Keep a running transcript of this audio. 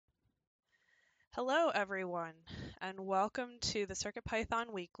Hello, everyone, and welcome to the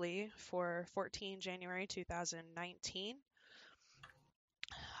CircuitPython Weekly for 14 January 2019.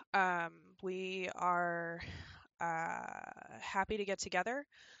 Um, we are happy to get together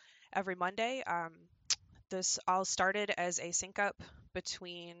every Monday. This all started as a sync up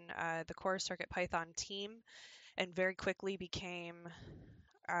between the core CircuitPython team and very quickly became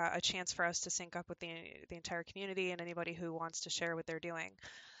a chance for us to sync up with the entire community and anybody who wants to share what they're doing,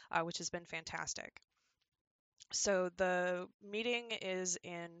 which has been fantastic. So the meeting is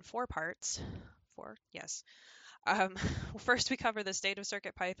in four parts. Four, yes. First, we cover the state of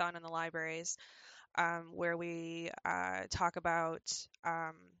CircuitPython and the libraries, where we talk about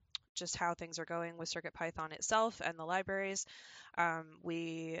just how things are going with CircuitPython itself and the libraries.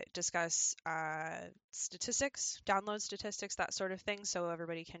 We discuss statistics, download statistics, that sort of thing, so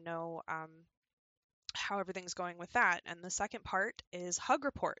everybody can know how everything's going with that. And the second part is Hug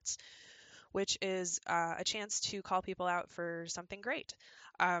Reports, which is a chance to call people out for something great.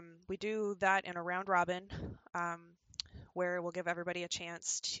 We do that in a round robin where we'll give everybody a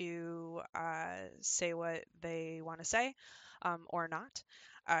chance to say what they want to say or not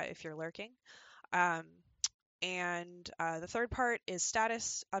if you're lurking. Um, and the third part is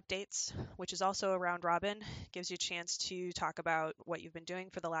status updates, which is also a round robin. Gives you a chance to talk about what you've been doing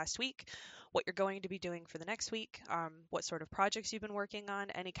for the last week, what you're going to be doing for the next week, what sort of projects you've been working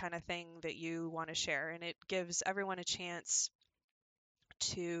on, any kind of thing that you want to share. And it gives everyone a chance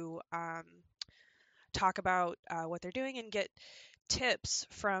to talk about what they're doing and get tips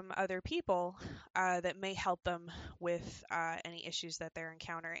from other people that may help them with any issues that they're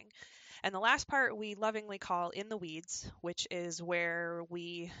encountering. And the last part we lovingly call In the Weeds, which is where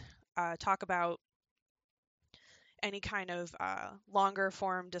we talk about any kind of longer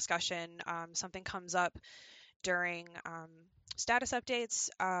form discussion. Something comes up during status updates,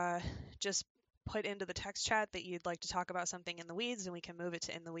 just put into the text chat that you'd like to talk about something in the weeds, and we can move it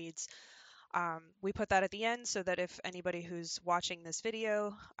to In the Weeds. We put that at the end so that if anybody who's watching this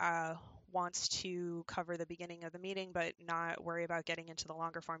video wants to cover the beginning of the meeting but not worry about getting into the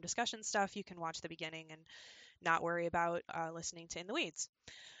longer form discussion stuff, you can watch the beginning and not worry about listening to In the Weeds.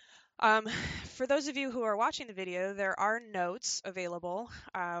 For those of you who are watching the video, there are notes available,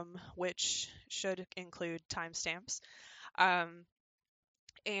 which should include timestamps. And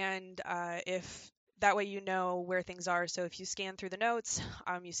if that way you know where things are. So if you scan through the notes,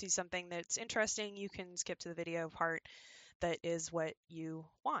 you see something that's interesting, you can skip to the video part that is what you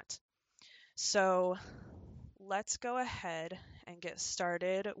want. So let's go ahead and get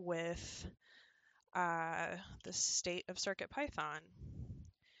started with the state of CircuitPython.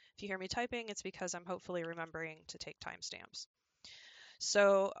 If you hear me typing, it's because I'm hopefully remembering to take timestamps.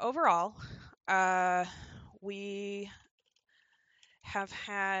 So overall, we have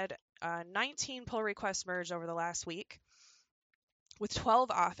had 19 pull requests merged over the last week with 12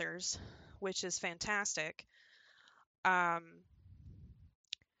 authors, which is fantastic.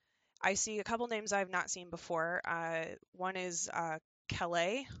 I see a couple names I've not seen before. One is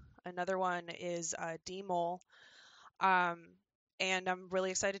Calais, another one is D-Mole, and I'm really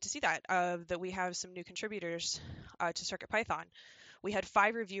excited to see that we have some new contributors to CircuitPython. We had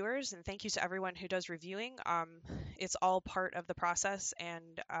 5 reviewers, and thank you to everyone who does reviewing. It's all part of the process,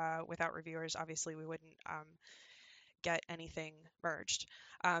 and without reviewers, obviously, we wouldn't get anything merged.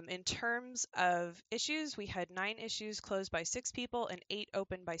 In terms of issues, we had 9 issues closed by 6 people and 8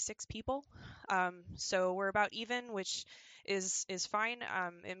 opened by 6 people. So we're about even, which is fine.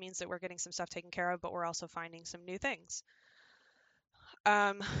 It means that we're getting some stuff taken care of, but we're also finding some new things.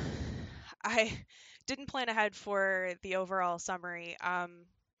 I didn't plan ahead for the overall summary,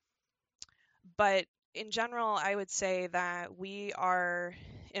 but in general, I would say that we are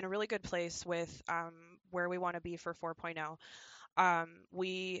in a really good place with where we want to be for 4.0.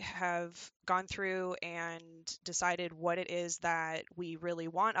 We have gone through and decided what it is that we really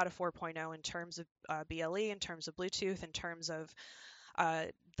want out of 4.0 in terms of BLE, in terms of Bluetooth, in terms of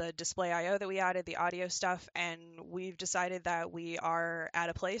the display I/O that we added, the audio stuff, and we've decided that we are at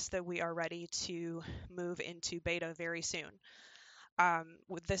a place that we are ready to move into beta very soon.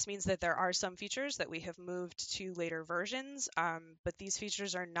 This means that there are some features that we have moved to later versions, but these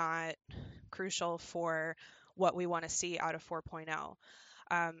features are not crucial for what we want to see out of 4.0.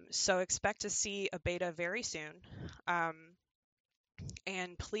 So expect to see a beta very soon.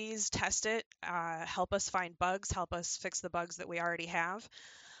 And please test it, help us find bugs, help us fix the bugs that we already have,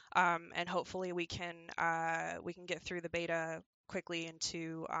 and hopefully we can get through the beta quickly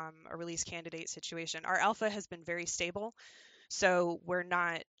into a release candidate situation. Our alpha has been very stable, so we're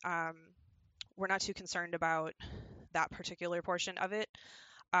not too concerned about that particular portion of it.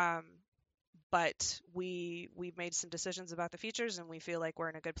 but we've made some decisions about the features, and we feel like we're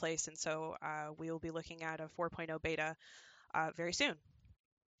in a good place, and so we will be looking at a 4.0 beta very soon.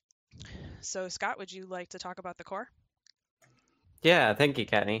 So Scott, would you like to talk about the core? Yeah, thank you,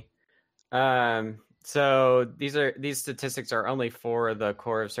 Kenny. So these statistics are only for the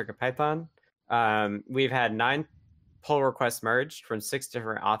core of CircuitPython. We've had 9 pull requests merged from 6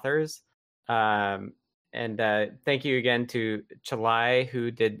 different authors. And thank you again to Chalai,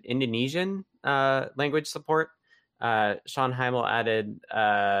 who did Indonesian language support. Sean Heimel added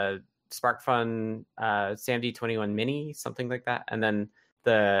SparkFun SAMD21 Mini, something like that. And then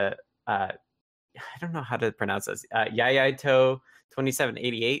the I don't know how to pronounce this. Yayaito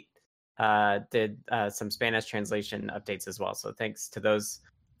 2788 did some Spanish translation updates as well. So thanks to those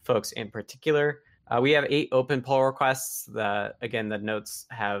folks in particular. We have 8 open pull requests. Again, the notes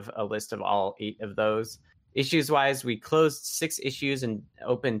have a list of all 8 of those. Issues wise, we closed 6 issues and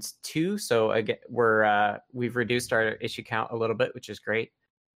opened 2. So again, we've reduced our issue count a little bit, which is great.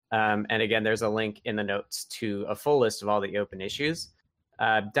 And again, there's a link in the notes to a full list of all the open issues.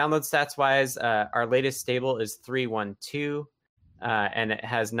 Download stats wise, our latest stable is 312, and it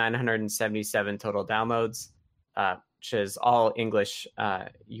has 977 total downloads, which is all English,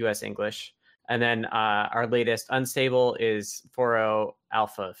 US English. And then our latest unstable is 40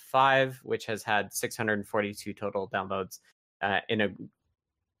 Alpha 5, which has had 642 total downloads in a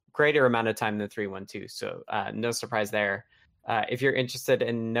greater amount of time than 312. So no surprise there. If you're interested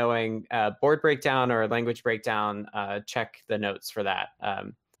in knowing board breakdown or language breakdown, check the notes for that.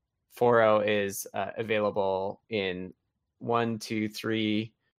 4.0 is available in 1, 2,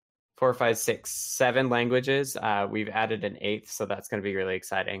 3, 4, 5, 6, 7 languages. We've added an 8th, so that's going to be really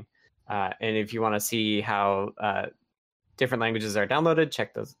exciting. And if you want to see how different languages are downloaded,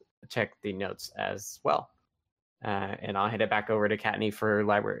 check the notes as well. And I'll hand it back over to Kattni for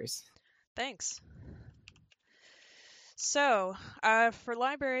libraries. Thanks. So for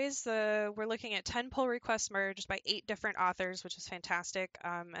libraries, we're looking at 10 pull requests merged by 8 different authors, which is fantastic.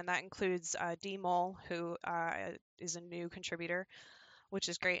 And that includes D. Mole, who is a new contributor, which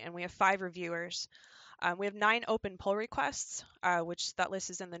is great. And we have 5 reviewers. We have 9 open pull requests, which that list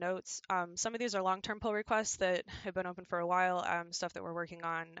is in the notes. Some of these are long-term pull requests that have been open for a while, stuff that we're working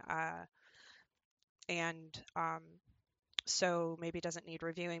on, and so maybe it doesn't need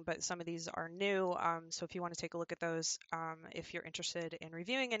reviewing, but some of these are new. So if you want to take a look at those, if you're interested in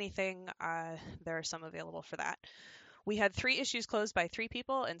reviewing anything, there are some available for that. We had 3 issues closed by 3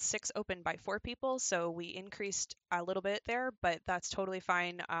 people and 6 opened by 4 people, so we increased a little bit there, but that's totally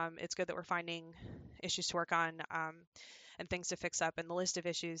fine. It's good that we're finding issues to work on and things to fix up, and the list of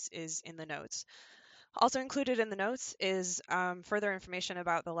issues is in the notes. Also included in the notes is further information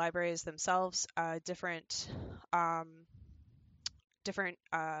about the libraries themselves, different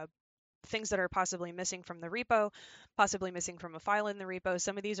things that are possibly missing from the repo, possibly missing from a file in the repo.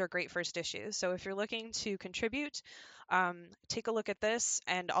 Some of these are great first issues. So if you're looking to contribute, take a look at this.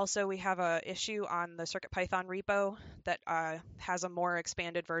 And also we have a issue on the CircuitPython repo that has a more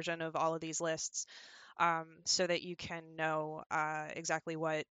expanded version of all of these lists, so that you can know exactly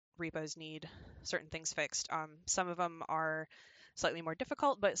what repos need certain things fixed. Some of them are slightly more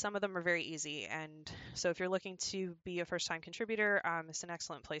difficult, but some of them are very easy. And so if you're looking to be a first-time contributor, it's an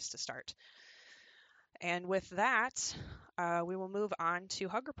excellent place to start. And with that, we will move on to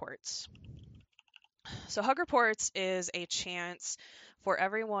Hug Reports. So Hug Reports is a chance for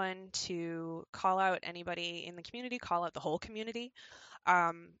everyone to call out anybody in the community, call out the whole community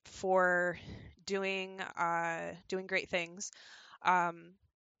for doing great things.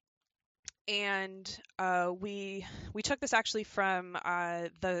 And we took this actually from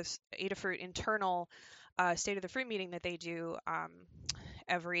the Adafruit internal State of the Fruit meeting that they do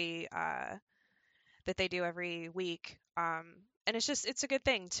every week. And it's a good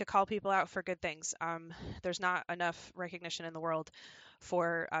thing to call people out for good things. There's not enough recognition in the world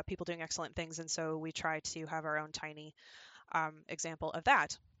for people doing excellent things, and so we try to have our own tiny example of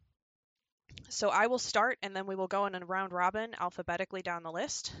that. So I will start, and then we will go in a round robin alphabetically down the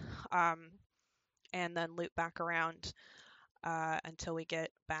list, and then loop back around until we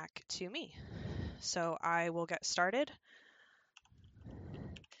get back to me. So I will get started.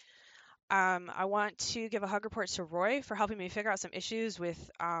 I want to give a hug report to Roy for helping me figure out some issues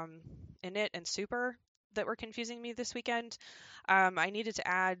with init and super that were confusing me this weekend. I needed to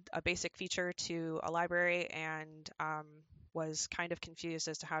add a basic feature to a library and was kind of confused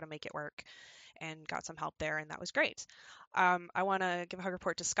as to how to make it work, and got some help there, and that was great. I want to give a hug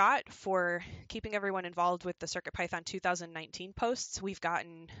report to Scott for keeping everyone involved with the CircuitPython 2019 posts. We've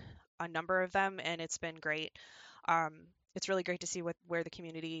gotten a number of them, and it's been great. it's really great to see where the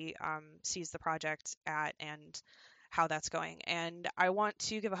community sees the project at and how that's going. And I want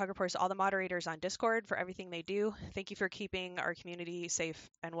to give a hug report to all the moderators on Discord for everything they do. Thank you for keeping our community safe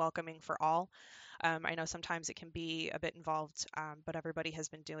and welcoming for all. I know sometimes it can be a bit involved, but everybody has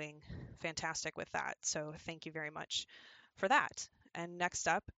been doing fantastic with that. So thank you very much for that. And next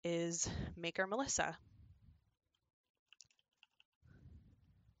up is Maker Melissa.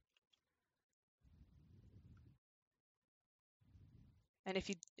 And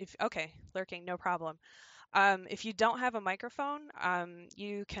okay, lurking, no problem. If you don't have a microphone,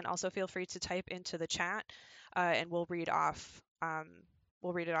 you can also feel free to type into the chat, and we'll read off.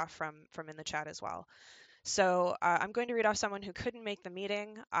 We'll read it off from in the chat as well. So I'm going to read off someone who couldn't make the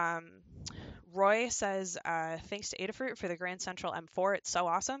meeting. Roy says, thanks to Adafruit for the Grand Central M4. It's so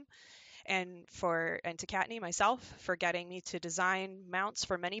awesome. And to Kattni, myself, for getting me to design mounts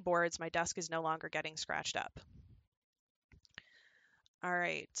for many boards. My desk is no longer getting scratched up. All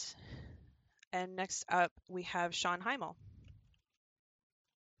right. And next up, we have Sean Heimel.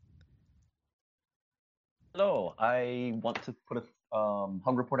 Hello, I want to put a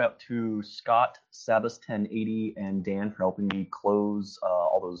hug report out to Scott, Sabas 1080, and Dan for helping me close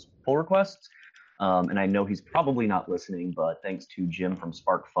all those pull requests. And I know he's probably not listening, but thanks to Jim from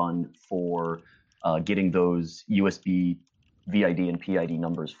SparkFun for getting those USB VID and PID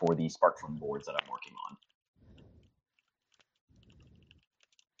numbers for the SparkFun boards that I'm working on.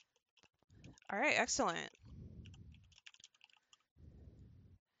 All right, excellent.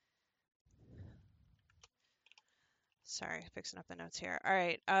 Sorry, fixing up the notes here. All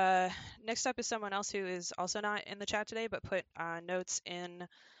right, next up is someone else who is also not in the chat today, but put notes in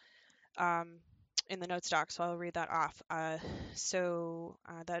the notes doc, so I'll read that off.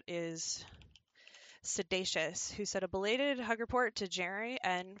 That is Sedacious, who said a belated hug report to Jerry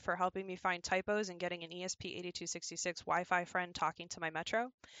N for helping me find typos and getting an ESP8266 Wi-Fi friend talking to my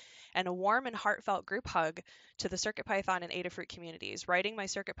Metro, and a warm and heartfelt group hug to the CircuitPython and Adafruit communities. Writing my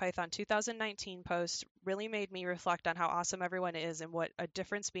CircuitPython 2019 post really made me reflect on how awesome everyone is and what a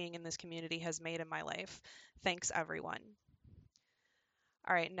difference being in this community has made in my life. Thanks, everyone.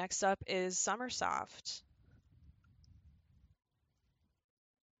 All right, next up is Summersoft.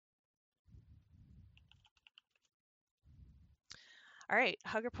 All right,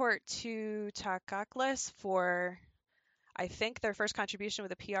 hug report to Takaklis for, I think, their first contribution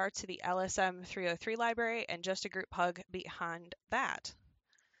with a PR to the LSM 303 library, and just a group hug behind that.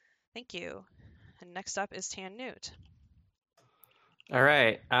 Thank you. And next up is Tan Newt. All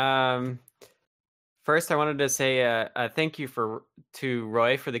right. First, I wanted to say a thank you to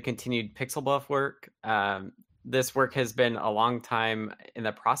Roy for the continued Pixel Buff work. This work has been a long time in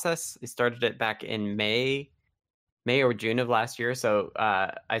the process. We started it back in May or June of last year. So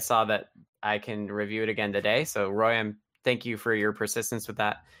I saw that I can review it again today. So Roy, thank you for your persistence with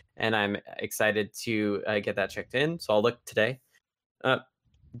that. And I'm excited to get that checked in. So I'll look today.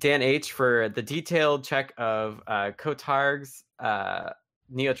 Dan H for the detailed check of Cotarg's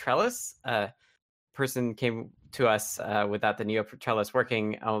Neo Trellis. Person came to us without the Neo Trellis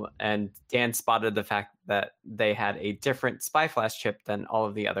working, and Dan spotted the fact that they had a different SPI flash chip than all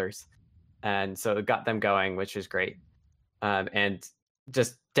of the others. And so it got them going, which is great. And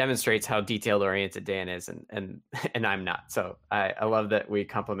just demonstrates how detailed oriented Dan is, and I'm not. So I love that we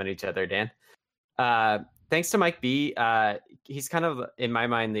complement each other, Dan. Thanks to Mike B. He's kind of, in my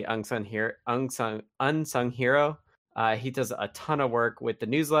mind, the unsung hero. He does a ton of work with the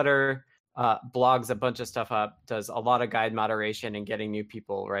newsletter, blogs a bunch of stuff up, does a lot of guide moderation and getting new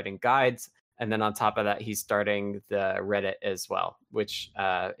people writing guides. And then on top of that, he's starting the Reddit as well, which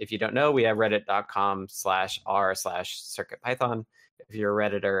if you don't know, we have reddit.com/r/CircuitPython. If you're a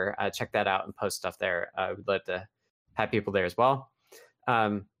Redditor, check that out and post stuff there. I would love to have people there as well.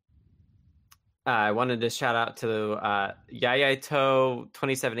 I wanted to shout out to Yayaito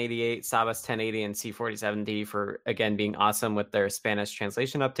 2788, Sabas 1080, and C47D for, again, being awesome with their Spanish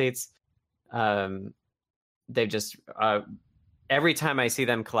translation updates. They've just... every time I see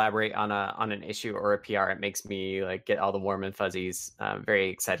them collaborate on an issue or a PR, it makes me like get all the warm and fuzzies. I'm very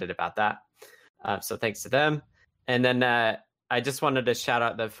excited about that. So thanks to them. And then I just wanted to shout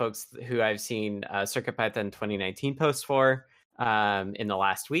out the folks who I've seen CircuitPython 2019 posts for in the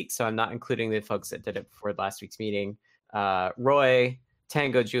last week. So I'm not including the folks that did it before last week's meeting. Roy,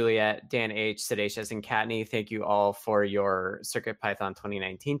 Tango Juliet, Dan H, Sedacious, and Kattni, thank you all for your CircuitPython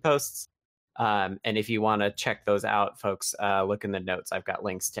 2019 posts. And if you want to check those out, folks, look in the notes. I've got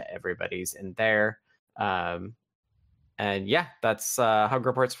links to everybody's in there. And yeah, that's hug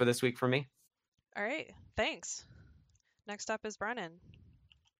reports for this week from me. All right, thanks. Next up is Brennan.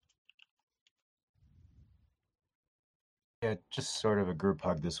 Yeah, just sort of a group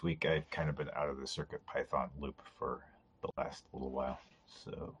hug this week. I've kind of been out of the CircuitPython loop for the last little while.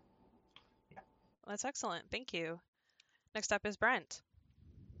 So, yeah. Well, that's excellent. Thank you. Next up is Brent.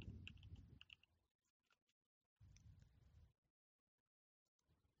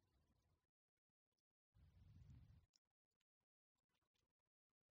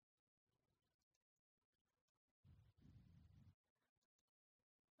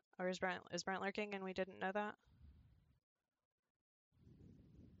 Or is Brent lurking and we didn't know that?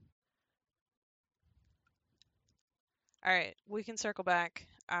 All right, we can circle back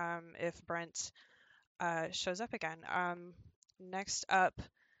if Brent shows up again. Next up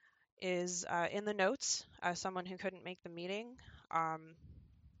is in the notes, someone who couldn't make the meeting,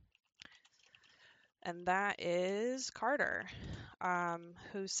 and that is Carter,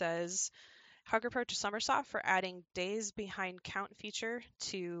 who says, Hug report to Summersoft for adding days behind count feature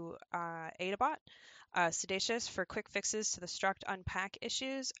to AdaBot, Sedacious for quick fixes to the struct unpack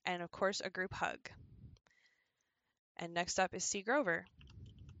issues, and of course a group hug. And next up is C. Grover.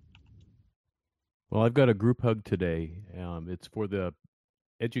 Well, I've got a group hug today. It's for the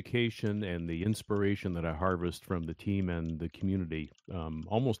education and the inspiration that I harvest from the team and the community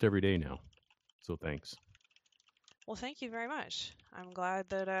almost every day now. So thanks. Well, thank you very much. I'm glad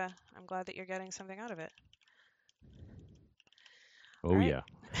that you're getting something out of it. Oh right. Yeah,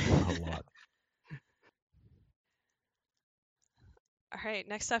 a lot. All right,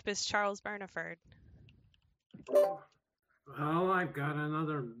 next up is Charles Burniford. Well, I've got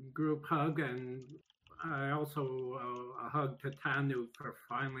another group hug, and I also a hug to Tanu for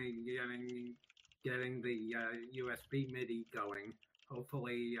finally getting the USB MIDI going.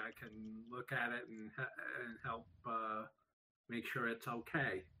 Hopefully, I can look at it and help make sure it's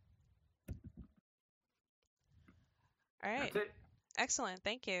okay. All right. That's it. Excellent.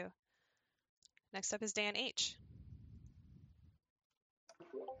 Thank you. Next up is Dan H.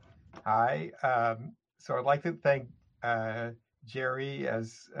 Hi. So I'd like to thank Jerry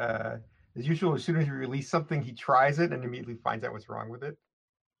as usual. As soon as you release something, he tries it and immediately finds out what's wrong with it,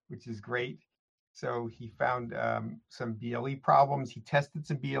 which is great. So he found some BLE problems. He tested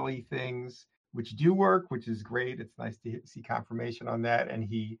some BLE things, which do work, which is great. It's nice to see confirmation on that. And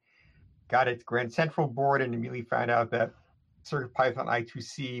he got it Grand Central board and immediately found out that CircuitPython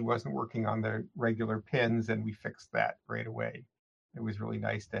I2C wasn't working on the regular pins, and we fixed that right away. It was really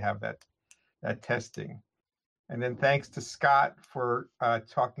nice to have that testing. And then thanks to Scott for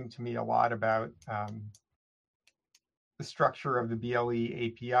talking to me a lot about the structure of the BLE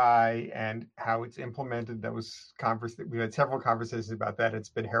API and how it's implemented. We had several conversations about that. It's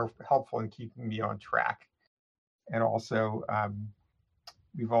been helpful in keeping me on track. And also,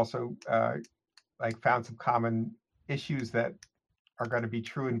 we've also found some common issues that are going to be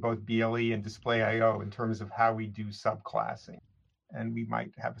true in both BLE and Display.io in terms of how we do subclassing. And we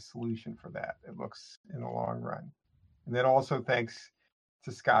might have a solution for that, it looks, in the long run. And then also thanks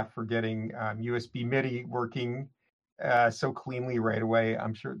to Scott for getting USB MIDI working so cleanly right away.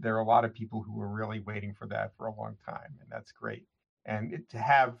 I'm sure there are a lot of people who were really waiting for that for a long time, and that's great. And to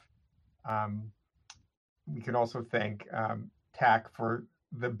have, we can also thank TAC for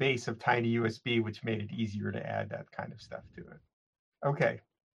the base of Tiny USB, which made it easier to add that kind of stuff to it. Okay.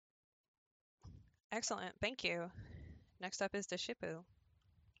 Excellent. Thank you. Next up is Deshipu.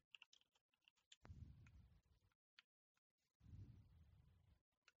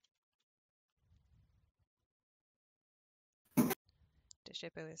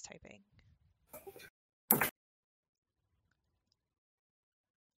 Deshipu is typing.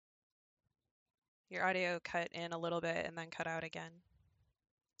 Your audio cut in a little bit and then cut out again.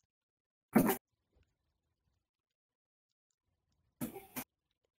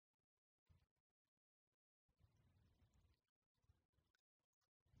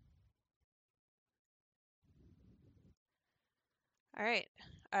 All right.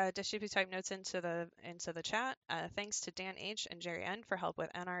 Deshipu type notes into the chat. Thanks to Dan H and Jerry N for help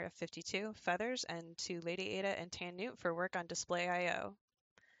with NRF52 feathers, and to Lady Ada and Tan Newt for work on Display.io.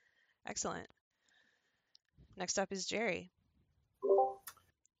 Excellent. Next up is Jerry.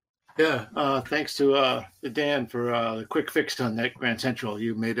 Yeah, thanks to Dan for the quick fix on that Grand Central.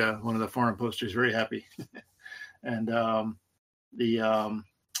 You made one of the forum posters very happy, and and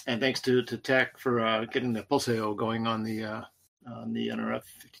thanks to Tech for getting the Pulse.io going on the NRF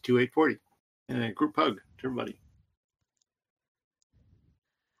 52840, and a group hug to everybody.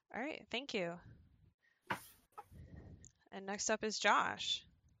 All right, thank you. And next up is Josh.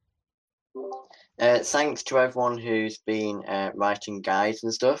 Thanks to everyone who's been writing guides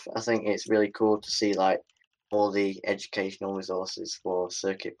and stuff. I think it's really cool to see all the educational resources for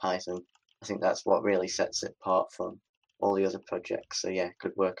CircuitPython. I think that's what really sets it apart from all the other projects. So yeah,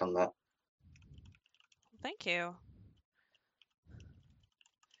 good work on that. Thank you.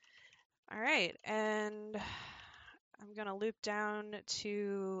 All right, and I'm going to loop down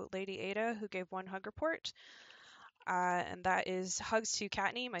to Lady Ada, who gave one hug report. And that is hugs to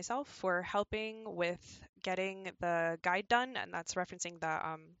Kattni, myself, for helping with getting the guide done, and that's referencing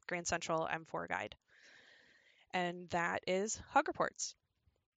the Grand Central M4 guide. And that is hug reports.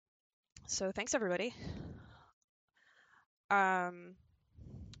 So thanks, everybody.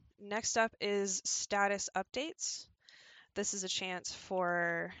 Next up is status updates. This is a chance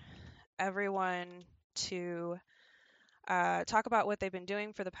for everyone to talk about what they've been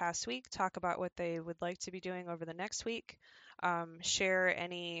doing for the past week, talk about what they would like to be doing over the next week, share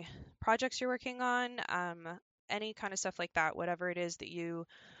any projects you're working on, any kind of stuff like that, whatever it is that you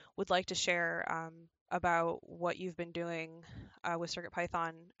would like to share about what you've been doing with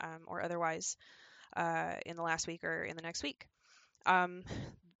CircuitPython or otherwise in the last week or in the next week.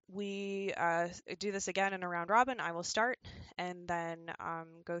 We do this again in a round robin. I will start and then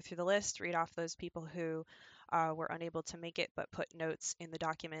go through the list, read off those people who were unable to make it but put notes in the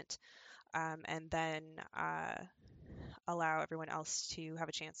document, and then allow everyone else to have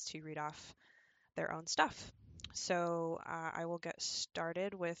a chance to read off their own stuff. So I will get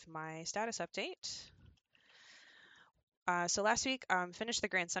started with my status update. So last week finished the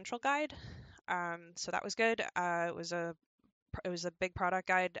Grand Central guide, so that was good. It was a big product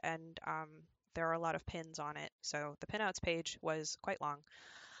guide, and there are a lot of pins on it, so the pinouts page was quite long.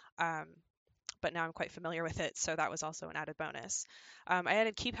 But now I'm quite familiar with it, so that was also an added bonus. I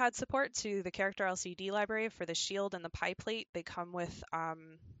added keypad support to the character LCD library for the shield and the pie plate. They come with a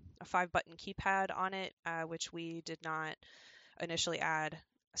 5-button keypad on it, which we did not initially add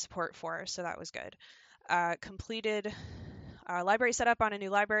support for, so that was good. Completed library setup on a new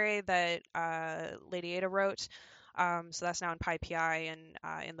library that Lady Ada wrote, so that's now in PyPI and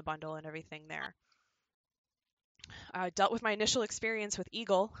in the bundle and everything there. Dealt with my initial experience with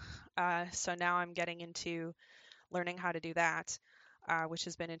Eagle, so now I'm getting into learning how to do that, which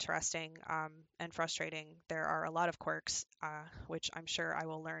has been interesting and frustrating. There are a lot of quirks, which I'm sure I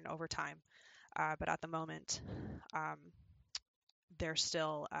will learn over time, but at the moment, they're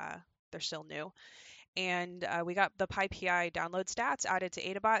still new. And we got the PyPI download stats added to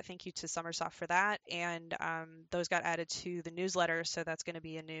AdaBot. Thank you to Summersoft for that. And those got added to the newsletter, so that's going to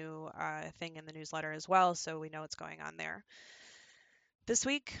be a new thing in the newsletter as well, so we know what's going on there. This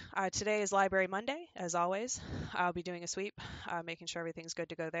week, today is Library Monday, as always. I'll be doing a sweep, making sure everything's good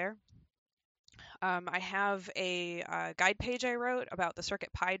to go there. I have a guide page I wrote about the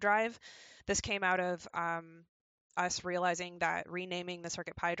CircuitPy drive. This came out of us realizing that renaming the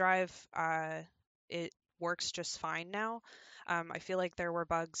CircuitPy drive, it works just fine now. I feel like there were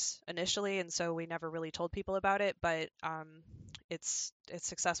bugs initially, and so we never really told people about it, but it's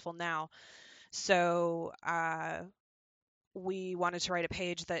successful now. So we wanted to write a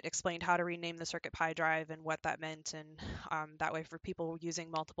page that explained how to rename the CircuitPy drive and what that meant, and that way for people using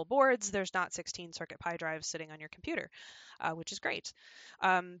multiple boards, there's not 16 CircuitPy drives sitting on your computer, which is great.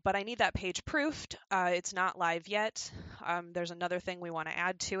 But I need that page proofed. It's not live yet. There's another thing we want to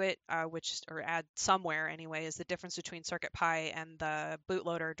add to it, or add somewhere anyway, is the difference between CircuitPy and the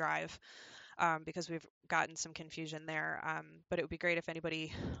bootloader drive. Because we've gotten some confusion there. But it would be great if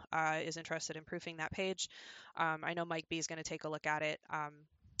anybody is interested in proofing that page. I know Mike B is going to take a look at it,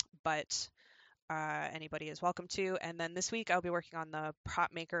 but anybody is welcome to. And then this week I'll be working on the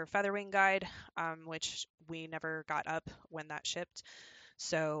Prop Maker Featherwing guide, which we never got up when that shipped.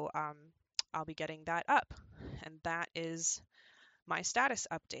 So I'll be getting that up. And that is my status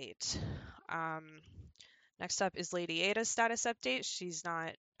update. Next up is Lady Ada's status update. She's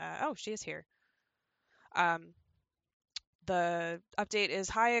not, she is here. The update is,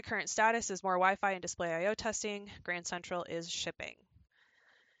 hi, current status is more Wi-Fi and display I/O testing. Grand Central is shipping.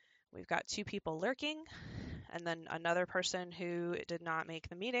 We've got 2 people lurking, and then another person who did not make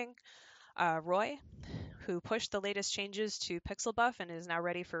the meeting, Roy, who pushed the latest changes to PixelBuff and is now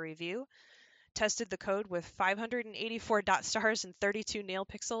ready for review. Tested the code with 584 dot stars and 32 nail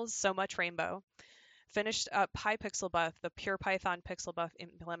pixels, so much rainbow. Finished up PyPixelBuff, the pure Python PixelBuff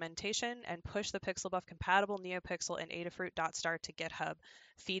implementation, and pushed the PixelBuff compatible NeoPixel and Adafruit .star to GitHub.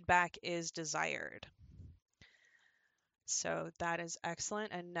 Feedback is desired. So that is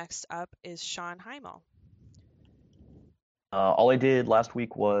excellent. And next up is Sean Heimel. All I did last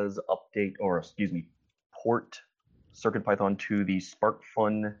week was port CircuitPython to the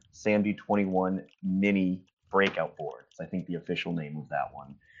SparkFun SAMD21 Mini breakout board. That's, I think, the official name of that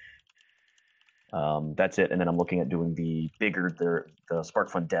one. That's it, and then I'm looking at doing the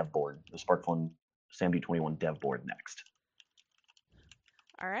SparkFun dev board, the SparkFun SAMD21 dev board next.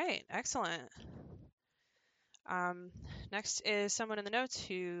 All right, excellent. Next is someone in the notes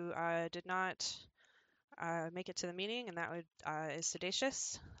who did not make it to the meeting, and that is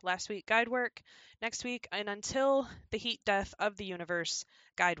Sedacious. Last week, guide work. Next week, and until the heat death of the universe,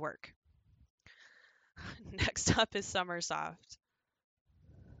 guide work. Next up is Summersoft.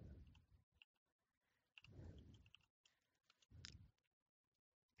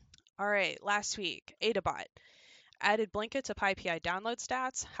 All right, last week, AdaBot. Added Blinka to PyPI download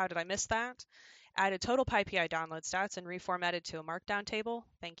stats. How did I miss that? Added total PyPI download stats and reformatted to a markdown table.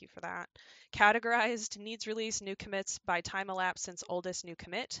 Thank you for that. Categorized needs release new commits by time elapsed since oldest new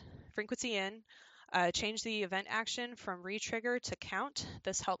commit. Frequency in. Changed the event action from retrigger to count.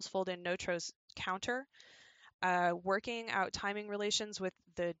 This helps fold in Notro's counter. Working out timing relations with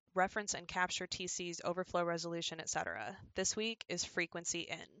the reference and capture TCs, overflow resolution, etc. This week is frequency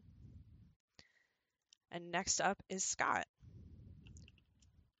in. And next up is Scott.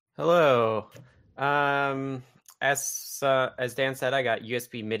 Hello. As Dan said, I got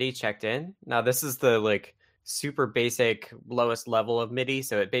USB MIDI checked in. Now this is the like super basic lowest level of MIDI,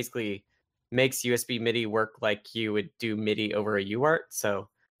 so it basically makes USB MIDI work like you would do MIDI over a UART. So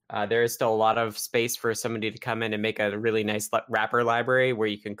there is still a lot of space for somebody to come in and make a really nice wrapper library where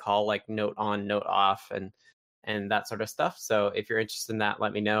you can call like note on, note off, and that sort of stuff. So if you're interested in that,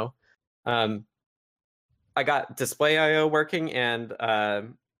 let me know. I got Display IO working and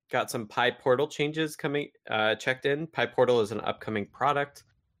got some PyPortal changes coming checked in. PyPortal is an upcoming product.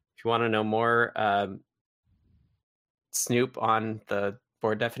 If you want to know more, snoop on the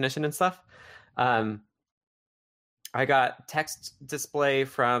board definition and stuff. I got text display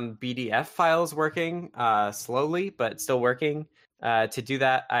from BDF files working slowly, but still working. To do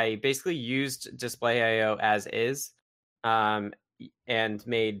that, I basically used Display IO as is. And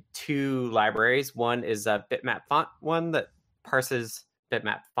made two libraries. One is a bitmap font one that parses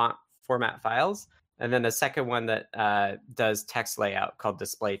bitmap font format files, and then a second one that does text layout called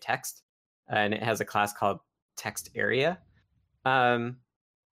display text, and it has a class called text area. I'm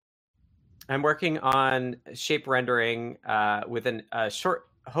working on shape rendering with a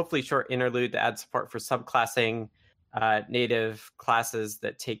hopefully short interlude to add support for subclassing native classes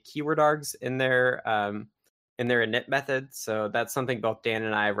that take keyword args in their init method. So that's something both Dan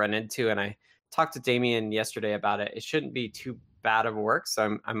and I run into, and I talked to Damien yesterday about it. It shouldn't be too bad of work,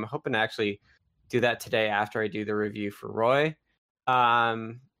 so I'm hoping to actually do that today after I do the review for Roy.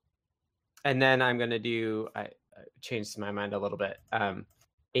 And then I'm going to do, I changed my mind a little bit,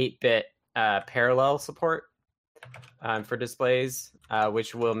 8-bit parallel support for displays,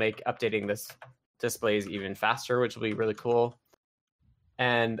 which will make updating this displays even faster, which will be really cool.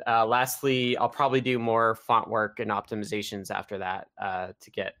 And lastly, I'll probably do more font work and optimizations after that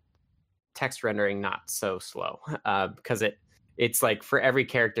to get text rendering not so slow, because it's like for every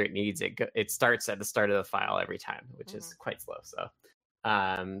character it needs, it starts at the start of the file every time, which is quite slow. So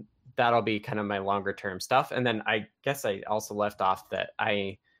that'll be kind of my longer term stuff. And then I guess I also left off that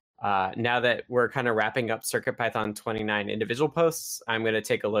now that we're kind of wrapping up CircuitPython 29 individual posts, I'm going to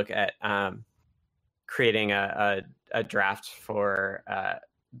take a look at creating a draft for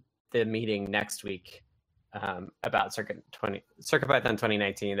the meeting next week about CircuitPython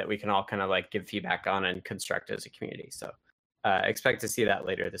 2019 that we can all kind of like give feedback on and construct as a community. So expect to see that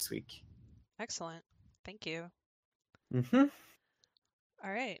later this week. Excellent. Thank you. Mm-hmm.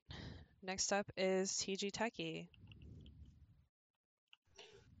 All right. Next up is TG Techie.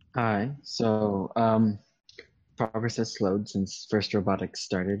 Hi. So progress has slowed since First Robotics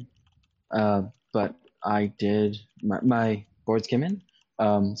started. But I did, my boards came in,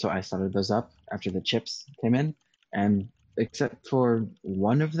 so I started those up after the chips came in, and except for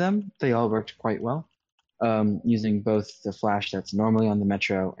one of them, they all worked quite well, using both the flash that's normally on the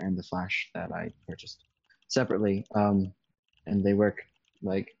Metro and the flash that I purchased separately, and they work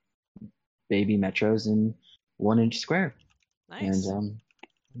like baby Metros in 1-inch square. Nice. And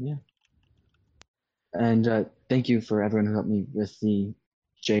yeah. And thank you for everyone who helped me with the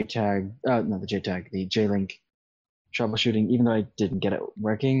JTAG, not the JTAG, the JLink troubleshooting. Even though I didn't get it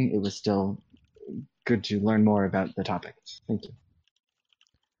working, it was still good to learn more about the topic. Thank you.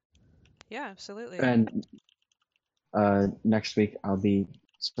 Yeah, absolutely. And next week I'll be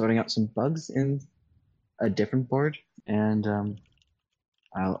sorting out some bugs in a different board, and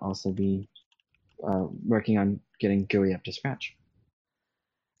I'll also be working on getting GUI up to scratch.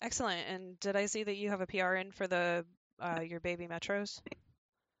 Excellent. And did I see that you have a PR in for the your baby Metros?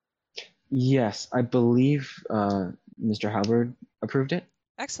 Yes, I believe Mr. Halberd approved it.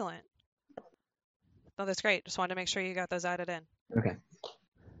 Excellent. Oh, that's great. Just wanted to make sure you got those added in. Okay.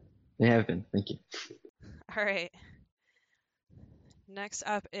 They have been. Thank you. All right. Next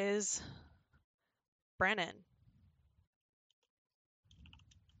up is Brennan.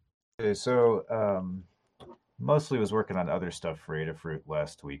 Okay, so mostly was working on other stuff for Adafruit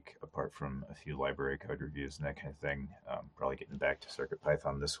last week, apart from a few library code reviews and that kind of thing. Probably getting back to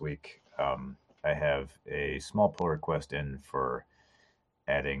CircuitPython this week. I have a small pull request in for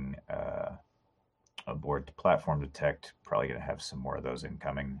adding a board to platform detect. Probably going to have some more of those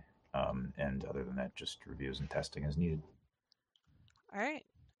incoming. And other than that, just reviews and testing as needed. All right,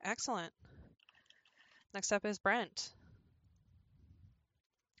 excellent. Next up is Brent.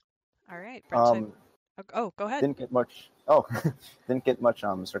 All right, Brent. Oh, go ahead. Didn't get much. Didn't get much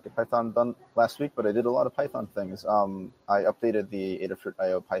CircuitPython done last week, but I did a lot of Python things. I updated the Adafruit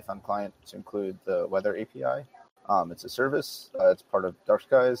IO Python client to include the weather API. It's a service. It's part of Dark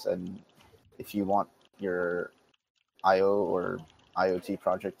Skies, and if you want your IO or IoT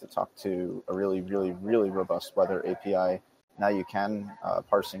project to talk to a really, really, really robust weather API, now you can,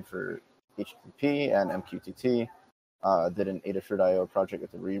 parsing for HTTP and MQTT. Did an Adafruit IO project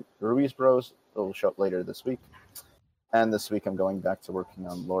with the Ruiz Bros. It will show up later this week. And this week I'm going back to working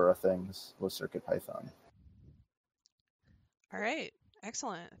on LoRa things with CircuitPython. All right,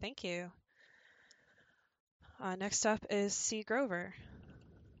 excellent. Thank you. Next up is C. Grover.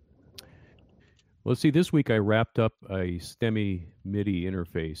 Well, see, this week I wrapped up a STEMI MIDI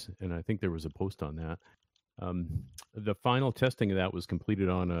interface, and I think there was a post on that. The final testing of that was completed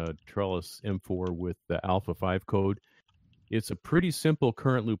on a Trellis M4 with the Alpha 5 code. It's a pretty simple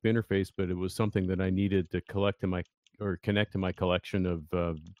current loop interface, but it was something that I needed to connect to my collection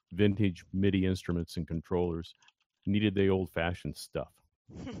of vintage MIDI instruments and controllers. Needed the old-fashioned stuff.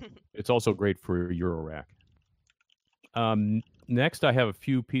 It's also great for Eurorack. Next, I have a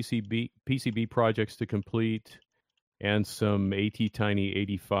few PCB projects to complete and some ATtiny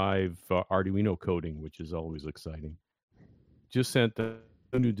 85 Arduino coding, which is always exciting. Just sent the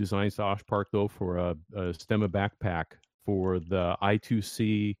new designs to Oshpark, though, for a Stemma backpack for the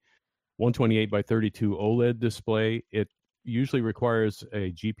I2C 128x32 OLED display. It usually requires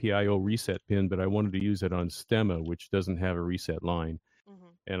a GPIO reset pin, but I wanted to use it on Stemma, which doesn't have a reset line.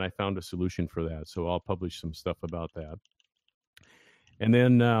 And I found a solution for that, so I'll publish some stuff about that. And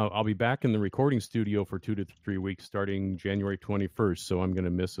then I'll be back in the recording studio for 2 to 3 weeks starting January 21st, so I'm going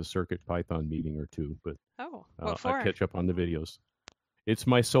to miss a CircuitPython meeting or two, but what for? I'll catch up on the videos. It's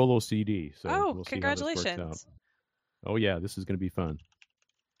my solo CD, so we'll congratulations. see how this works out. Oh, yeah, this is going to be fun.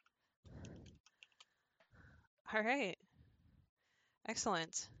 All right.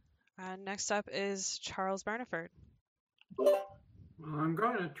 Excellent. Next up is Charles Barneford. Well, I'm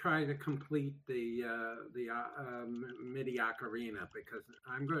going to try to complete the MIDI ocarina because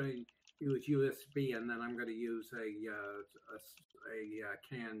I'm going to use USB and then I'm going to use a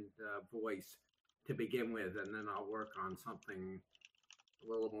canned voice to begin with, and then I'll work on something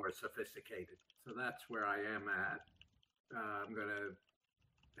a little more sophisticated. So that's where I am at. I'm going to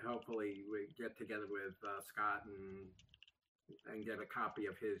hopefully get together with Scott and get a copy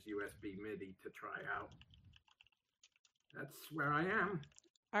of his USB MIDI to try out. That's where I am.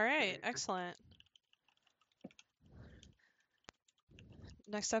 All right, excellent.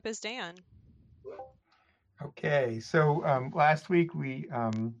 Next up is Dan. Okay, so last week we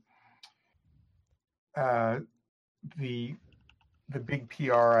the big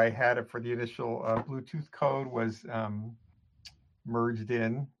PR I had for the initial Bluetooth code was merged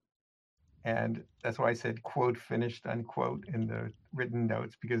in, and that's why I said quote finished unquote in the written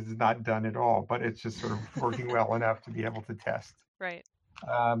notes, because it's not done at all, but it's just sort of working well enough to be able to test. Right.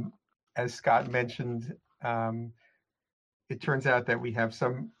 As Scott mentioned, it turns out that we have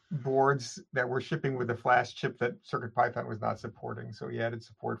some boards that we're shipping with a flash chip that CircuitPython was not supporting, so we added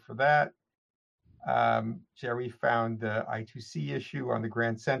support for that. Jerry found the I2C issue on the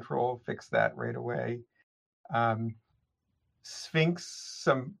Grand Central, fixed that right away. Sphinx,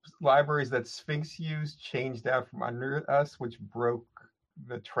 some libraries that Sphinx used changed out from under us, which broke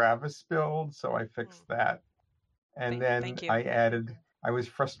the Travis build, so I fixed that. And I was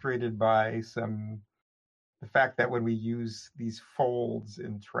frustrated by the fact that when we use these folds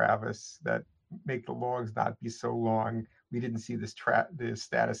in Travis that make the logs not be so long, we didn't see the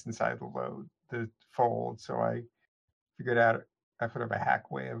status inside the fold. So I figured out a hack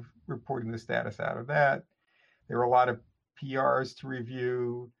way of reporting the status out of that. There were a lot of PRs to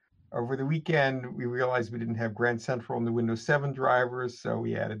review. Over the weekend, we realized we didn't have Grand Central in the Windows 7 drivers, so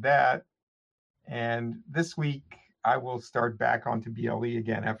we added that. And this week, I will start back onto BLE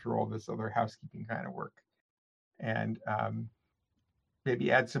again after all this other housekeeping kind of work. And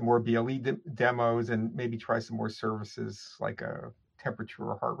maybe add some more BLE demos and maybe try some more services like a temperature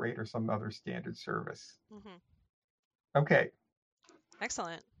or heart rate or some other standard service. Okay.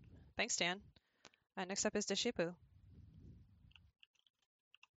 Excellent. Thanks, Dan. Next up is Deshipu.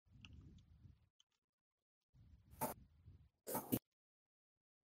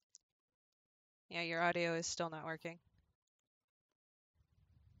 Yeah, your audio is still not working.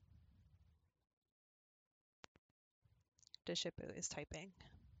 Deshipu is typing.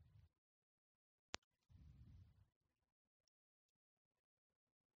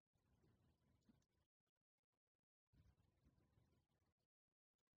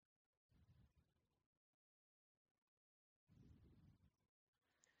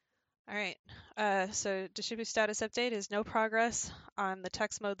 All right, so Deshipu status update is no progress on the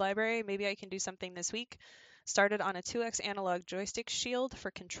text mode library. Maybe I can do something this week. Started on a 2x analog joystick shield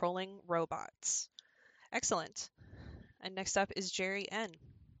for controlling robots. Excellent. And next up is Jerry N.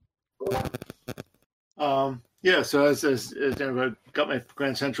 Yeah, so as I got my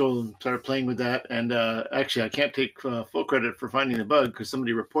Grand Central and started playing with that, and actually I can't take full credit for finding the bug because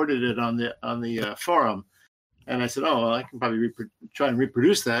somebody reported it on the forum, and I said, oh, well, I can probably try and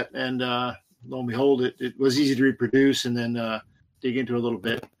reproduce that, and lo and behold, it was easy to reproduce, and then dig into it a little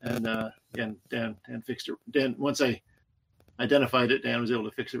bit, and again, Dan fixed it. Dan, once I identified it, Dan was able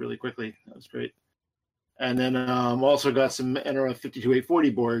to fix it really quickly. That was great. And then also got some NRF 52840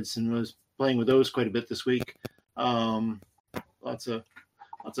 boards and was playing with those quite a bit this week. Lots of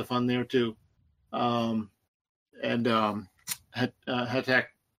fun there too. Hatak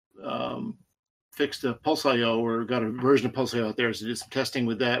fixed a Pulse.io, or got a version of Pulse.io out there, so did some testing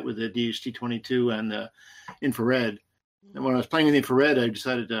with that with the DHT22 and the infrared. And when I was playing with the infrared, I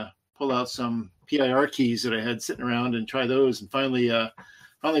decided to pull out some PIR keys that I had sitting around and try those, and finally got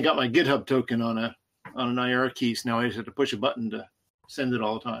my GitHub token on an IR key. So now I just have to push a button to send it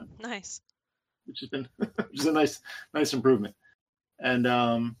all the time. Nice. Which has been which is a nice improvement. And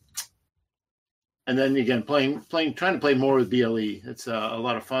then again trying to play more with BLE. It's a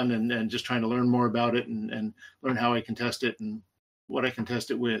lot of fun, and just trying to learn more about it and learn how I can test it and what I can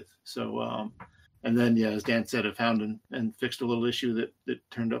test it with. So and then as Dan said, I found and fixed a little issue that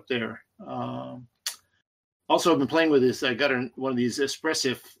turned up there. Also, I've been playing with this. I got one of these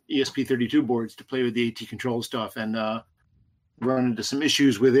Espressif ESP32 boards to play with the AT control stuff, and run into some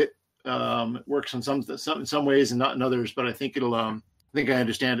issues with it. It works in some ways and not in others, but I think I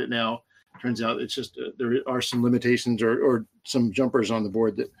understand it now. Turns out it's just there are some limitations or some jumpers on the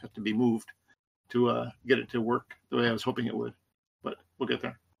board that have to be moved to get it to work the way I was hoping it would. But we'll get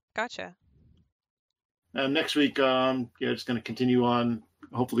there. Gotcha. Next week, just going to continue on,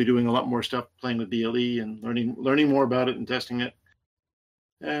 hopefully doing a lot more stuff, playing with BLE and learning more about it and testing it.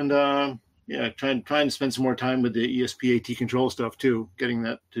 And trying to spend some more time with the ESP AT control stuff too, getting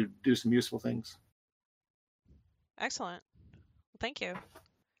that to do some useful things. Excellent. Well, thank you.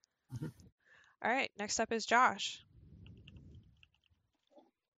 Mm-hmm. All right, next up is Josh.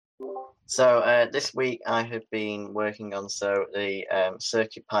 So this week I have been working on the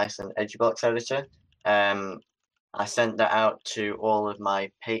CircuitPython EdgeBox editor. I sent that out to all of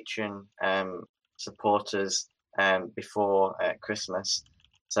my Patreon supporters before Christmas.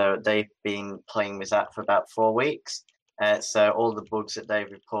 So they've been playing with that for about 4 weeks. So all the bugs that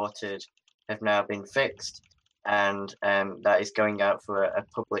they've reported have now been fixed, and that is going out for a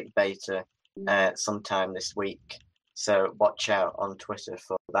public beta sometime this week. So watch out on Twitter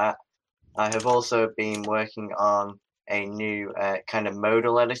for that. I have also been working on a new kind of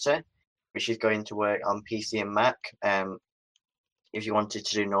modal editor, which is going to work on PC and Mac if you wanted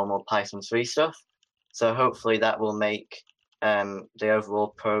to do normal Python 3 stuff. So hopefully that will make the overall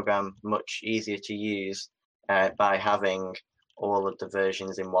program much easier to use by having all of the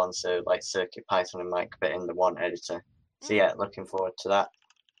versions in one, so like CircuitPython and Microbit in the one editor. So yeah, looking forward to that.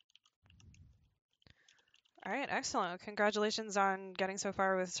 All right, excellent. Congratulations on getting so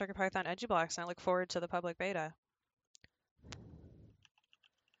far with CircuitPython EdgeBox, and I look forward to the public beta.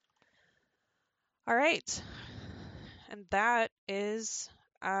 All right, and that is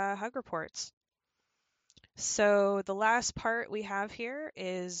Hug Reports. So the last part we have here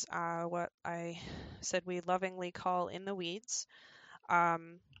is what I said we lovingly call In the Weeds.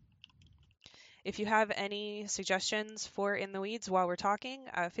 If you have any suggestions for In the Weeds while we're talking,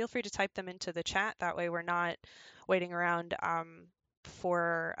 feel free to type them into the chat. That way we're not waiting around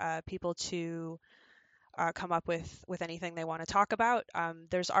for people to come up with anything they want to talk about.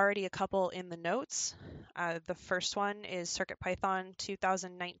 There's already a couple in the notes. The first one is CircuitPython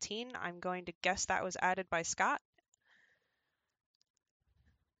 2019. I'm going to guess that was added by Scott.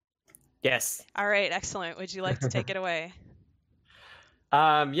 Yes. All right, excellent. Would you like to take it away?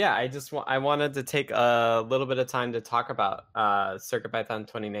 I wanted to take a little bit of time to talk about CircuitPython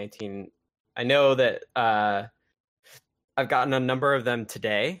 2019. I know that I've gotten a number of them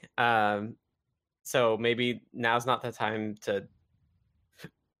today. So maybe now's not the time to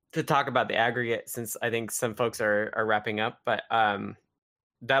talk about the aggregate, since I think some folks are wrapping up. But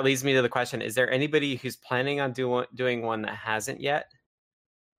that leads me to the question: is there anybody who's planning on doing one that hasn't yet?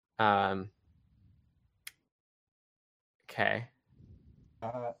 Okay.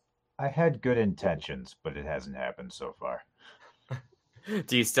 I had good intentions, but it hasn't happened so far.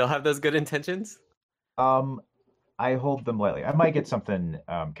 Do you still have those good intentions? I hold them lightly. I might get something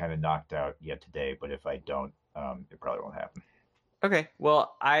kind of knocked out yet today, but if I don't, it probably won't happen. Okay.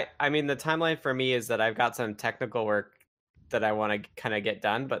 Well, I mean, the timeline for me is that I've got some technical work that I want to kind of get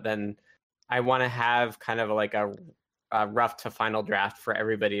done, but then I want to have kind of like a rough to final draft for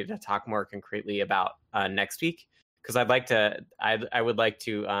everybody to talk more concretely about next week, because I would like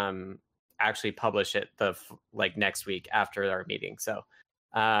to actually publish it like next week after our meeting. So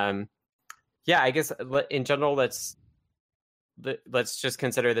yeah, I guess in general, let's just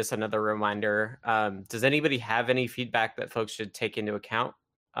consider this another reminder. Does anybody have any feedback that folks should take into account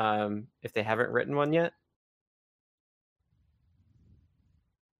if they haven't written one yet?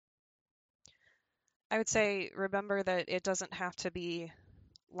 I would say remember that it doesn't have to be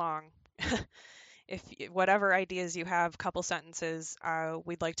long. If whatever ideas you have, couple sentences,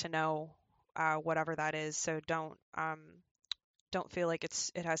 we'd like to know whatever that is. So don't feel like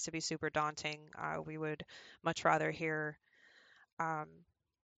it has to be super daunting. We would much rather hear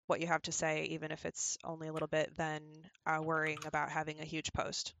what you have to say, even if it's only a little bit, than worrying about having a huge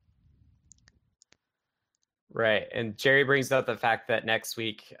post. Right. And Jerry brings up the fact that next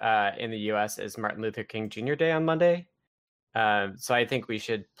week in the US is Martin Luther King Jr. Day on Monday. So I think we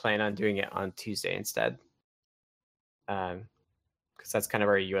should plan on doing it on Tuesday instead, because that's kind of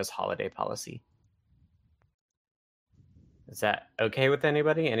our US holiday policy. Is that okay with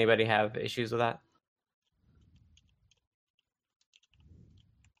anybody? Anybody have issues with that?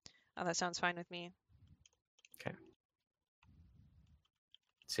 Oh, that sounds fine with me. Okay.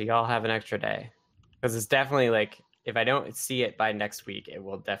 So y'all have an extra day, because it's definitely like, if I don't see it by next week, it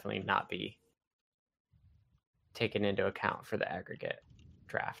will definitely not be taken into account for the aggregate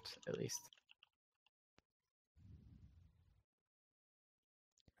draft, at least.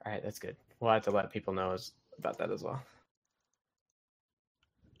 All right, that's good. We'll have to let people know about that as well.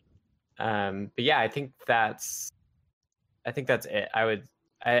 But yeah, I think that's it.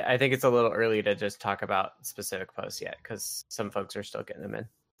 I think it's a little early to just talk about specific posts yet, because some folks are still getting them in.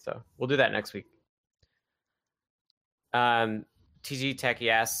 So we'll do that next week. TG Techie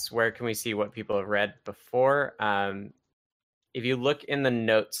asks, where can we see what people have read before? If you look in the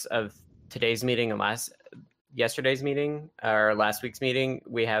notes of today's meeting and yesterday's meeting, or last week's meeting,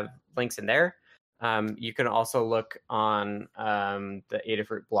 we have links in there. You can also look on the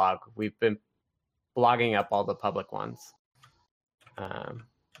Adafruit blog. We've been blogging up all the public ones.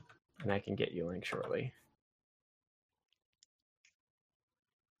 And I can get you a link shortly.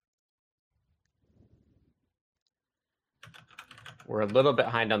 We're a little bit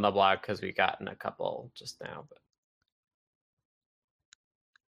behind on the blog because we've gotten a couple just now. But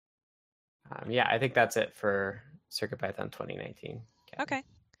yeah, I think that's it for CircuitPython 2019. Okay.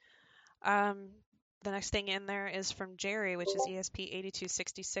 The next thing in there is from Jerry, which is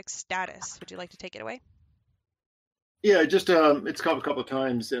ESP8266 status. Would you like to take it away? Yeah, just it's come up a couple of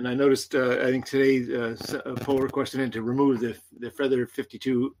times, and I noticed I think today a pull requested in to remove the Feather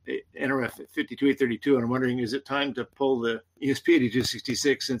 52 NRF 52832, and I'm wondering, is it time to pull the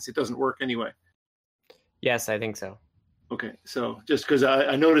ESP8266 since it doesn't work anyway? Yes, I think so. Okay, so just because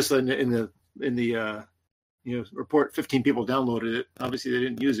I noticed in the report 15 people downloaded it. Obviously, they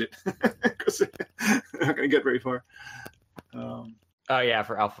didn't use it because they're not going to get very far. Oh yeah,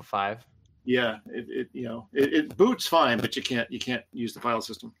 for Alpha 5. Yeah, it boots fine, but you can't use the file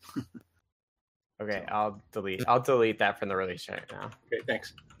system. Okay, I'll delete that from the release right now. Okay,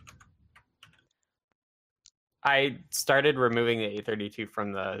 thanks. I started removing the 832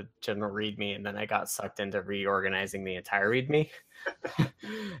 from the general README, and then I got sucked into reorganizing the entire README,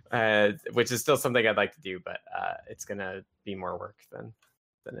 which is still something I'd like to do, but it's going to be more work than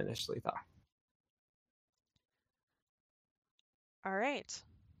initially thought. All right.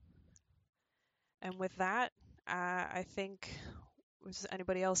 And with that, I think, does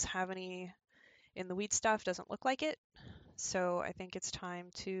anybody else have any in the weed stuff? Doesn't look like it. So I think it's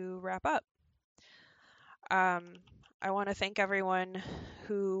time to wrap up. I want to thank everyone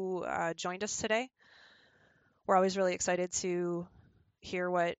who joined us today. We're always really excited to hear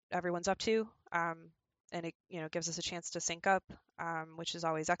what everyone's up to, and it gives us a chance to sync up, which is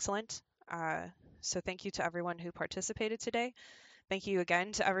always excellent. So thank you to everyone who participated today. Thank you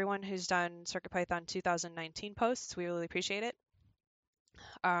again to everyone who's done CircuitPython 2019 posts. We really appreciate it.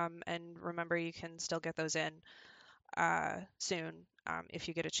 And remember, you can still get those in soon if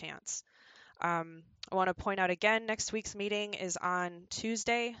you get a chance. I want to point out again, next week's meeting is on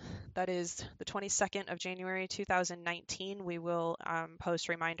Tuesday. That is the 22nd of January 2019. We will post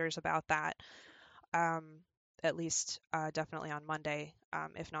reminders about that, at least definitely on Monday,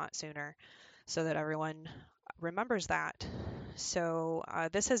 if not sooner, so that everyone remembers that. So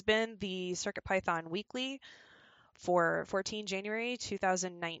this has been the CircuitPython Weekly for 14 January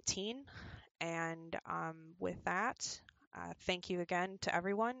 2019. And with that, thank you again to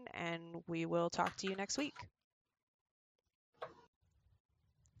everyone, and we will talk to you next week.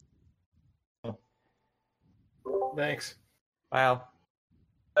 Thanks. Bye.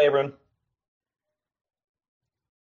 Bye, everyone.